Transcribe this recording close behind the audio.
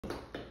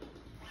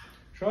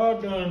So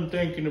I done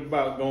thinking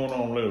about going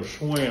on a little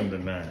swim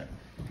tonight.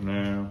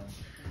 Now,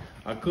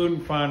 I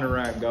couldn't find the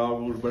right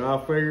goggles, but I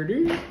figured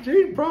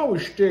these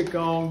probably stick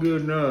on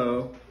good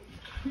enough.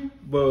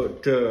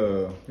 But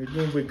it's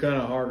gonna be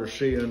kind of hard to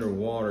see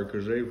underwater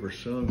because they for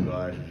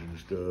sunglasses and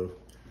stuff.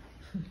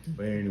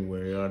 But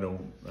anyway,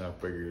 I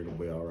figure it'll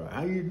be all right.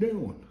 How you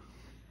doing?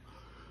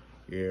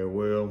 Yeah,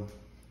 well,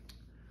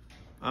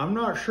 I'm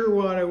not sure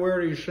why they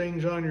wear these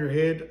things on your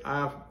head,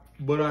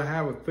 but I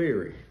have a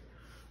theory.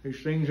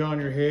 These things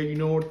on your head, you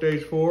know what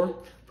they's for?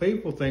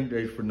 People think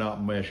they's for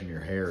not messing your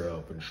hair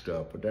up and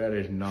stuff, but that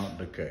is not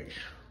the case.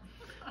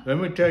 Let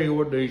me tell you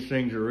what these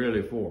things are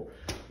really for.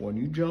 When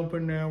you jump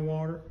in that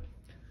water,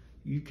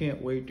 you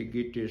can't wait to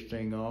get this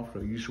thing off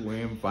so you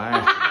swim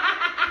faster.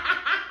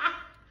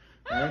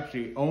 That's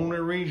the only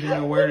reason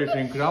I wear this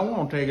thing, because I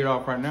want to take it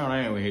off right now and I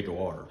ain't gonna hit the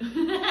water.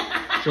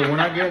 So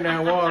when I get in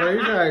that water,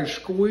 it's like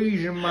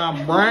squeezing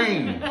my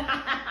brain.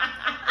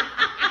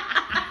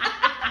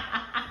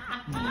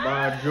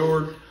 By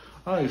George,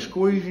 it's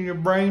squeezing your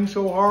brain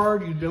so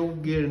hard you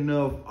don't get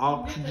enough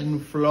oxygen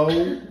flow.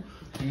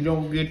 You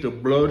don't get the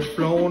blood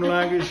flowing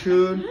like it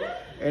should.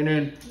 And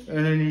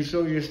then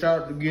you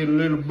start to get a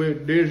little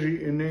bit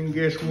dizzy, and then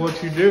guess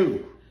what you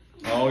do?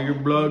 All your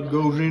blood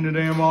goes into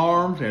them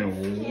arms and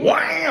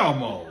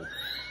whammo!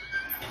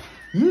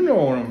 You know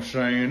what I'm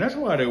saying? That's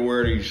why they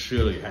wear these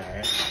silly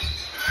hats.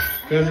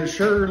 Because it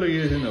surely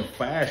isn't a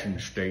fashion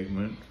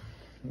statement.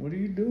 What are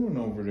you doing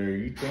over there?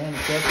 You trying to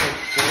catch that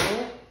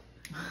squirrel?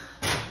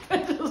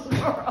 That's a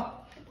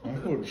squirrel.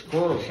 That's what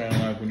squirrels sound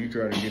like when you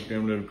try to get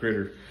them little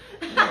critters.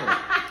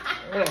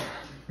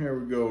 There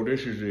we go.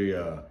 This is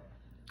the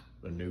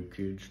new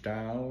kid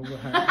style of the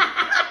hat.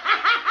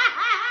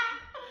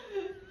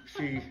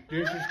 See,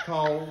 this is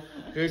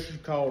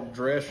called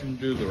dressing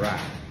to the right.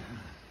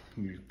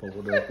 You just pull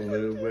it up a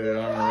little bit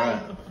on the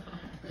right.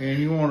 And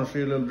you want to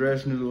see a little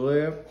dressing to the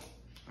left?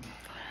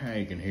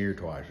 You can hear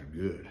twice as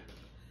good.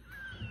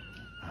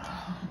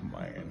 Oh,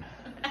 man.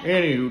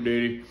 Anywho,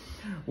 Diddy,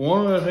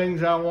 one of the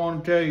things I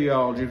want to tell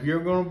y'all is if you're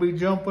going to be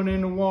jumping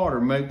in the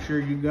water, make sure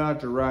you got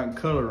the right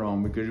color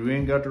on, because if you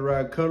ain't got the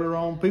right color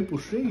on, people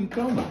see you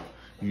coming.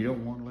 You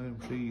don't want to let them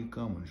see you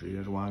coming. See,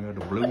 that's why I got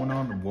the blue one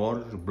on. The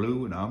water's the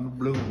blue, and I'm the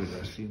blue because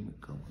I see them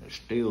coming. It's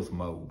stealth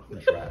mode.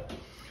 That's right.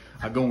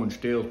 I go in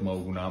stealth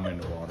mode when I'm in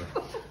the water.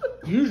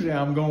 Usually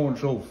I'm going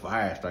so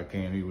fast I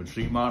can't even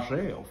see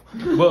myself.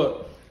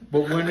 But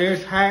when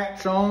this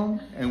hat's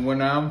on and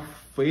when I'm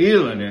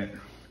feeling it,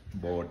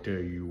 boy, I tell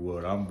you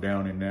what, I'm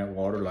down in that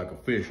water like a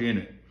fish in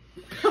it.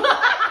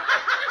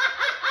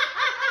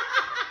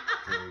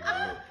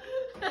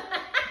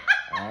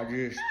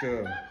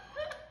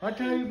 I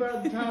tell you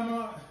about the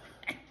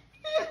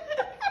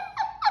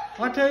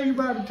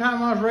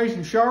time I was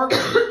racing sharks.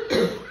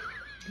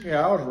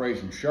 Yeah, I was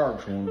racing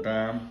sharks one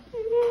time.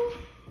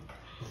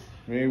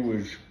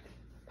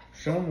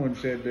 Someone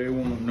said they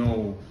wouldn't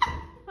know.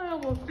 I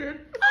almost did.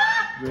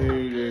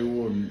 They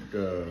wouldn't,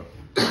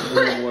 I don't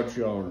know what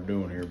y'all are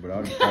doing here, but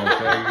I just want to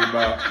tell you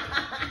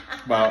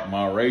about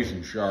my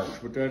racing sharks,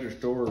 but that's a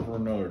story for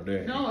another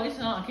day. No, it's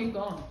not. Keep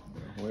going.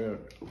 Well,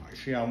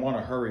 see, I want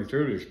to hurry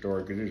through this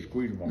story because it's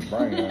squeezing my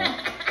brain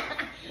out.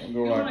 I'll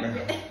go like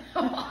that.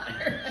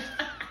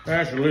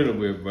 That's a little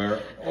bit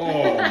better.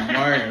 Oh,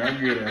 man, I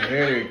get a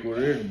headache with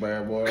this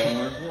bad boy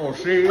on it. Oh,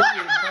 see, it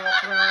just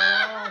popped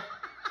right off.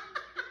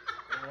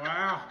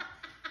 Wow.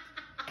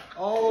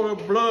 All the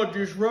blood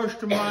just rushed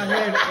to my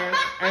head,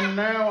 and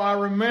now I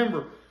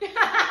remember.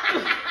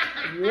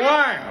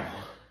 Wow.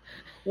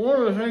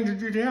 One of the things that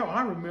you did,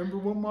 I remember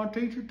what my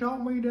teacher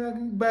taught me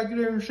back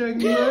there in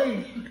second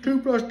grade. 2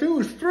 plus 2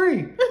 is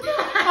 3.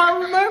 I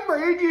remember,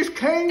 it just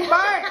came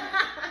back.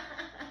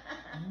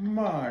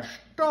 My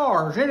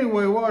stars.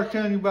 Anyway, what I was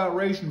telling you about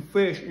racing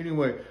fish.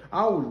 Anyway,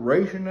 I was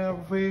racing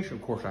that fish.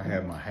 Of course, I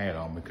had my hat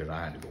on because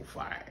I had to go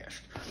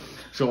fast.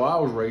 So I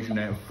was racing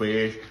that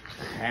fish.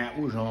 The hat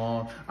was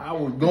on. I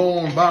was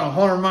going about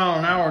 100 miles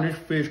an hour, and this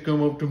fish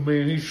come up to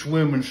me, and he's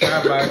swimming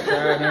side by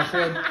side. And I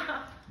said,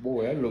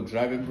 boy, that looks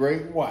like a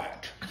great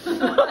white.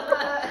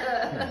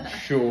 And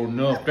sure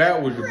enough,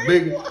 that was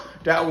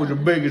the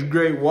biggest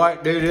great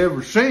white they'd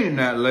ever seen in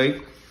that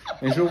lake.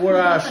 And so what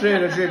I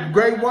said,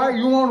 great white,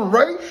 you want to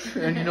race?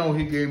 And you know,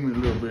 he gave me a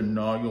little bit of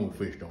nod. You know,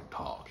 fish don't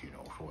talk, you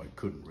know, so I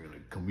couldn't really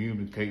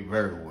communicate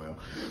very well.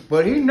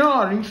 But he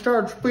nodded, he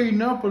started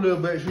speeding up a little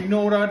bit. So you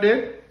know what I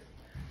did?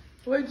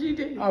 What'd you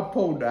do? I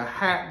pulled the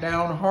hat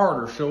down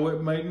harder so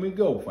it made me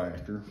go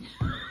faster.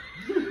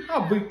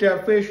 I beat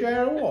that fish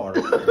out of the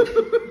water.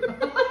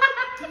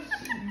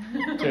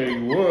 Tell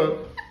you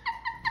what,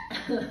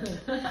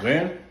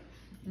 then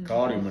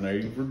caught him and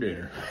ate him for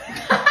dinner.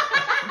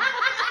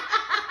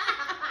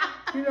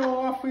 You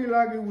know, I feel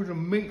like it was a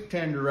meat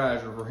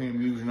tenderizer for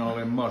him using all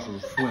them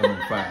muscles swimming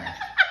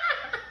fast.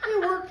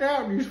 It worked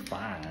out just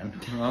fine.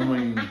 I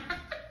mean,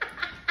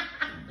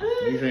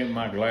 these ain't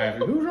my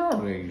glasses. Whose are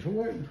these?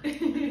 What?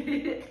 Did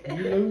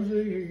you lose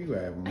these? You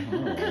have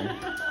them.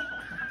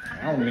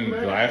 I don't need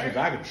glasses.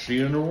 I can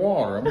see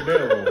underwater. I'm a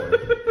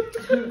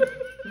Delroy.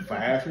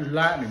 Fast as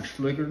lightning,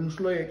 slicker than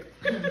slick.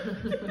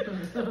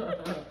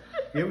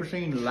 You ever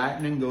seen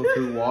lightning go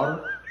through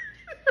water?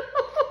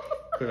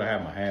 Because I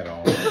have my hat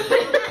on.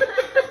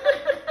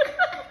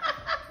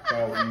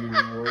 Thought you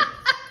would.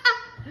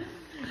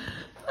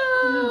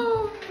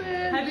 Oh,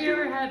 man. Have you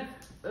ever had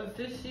a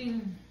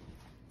fishing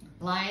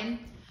line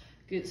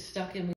get stuck in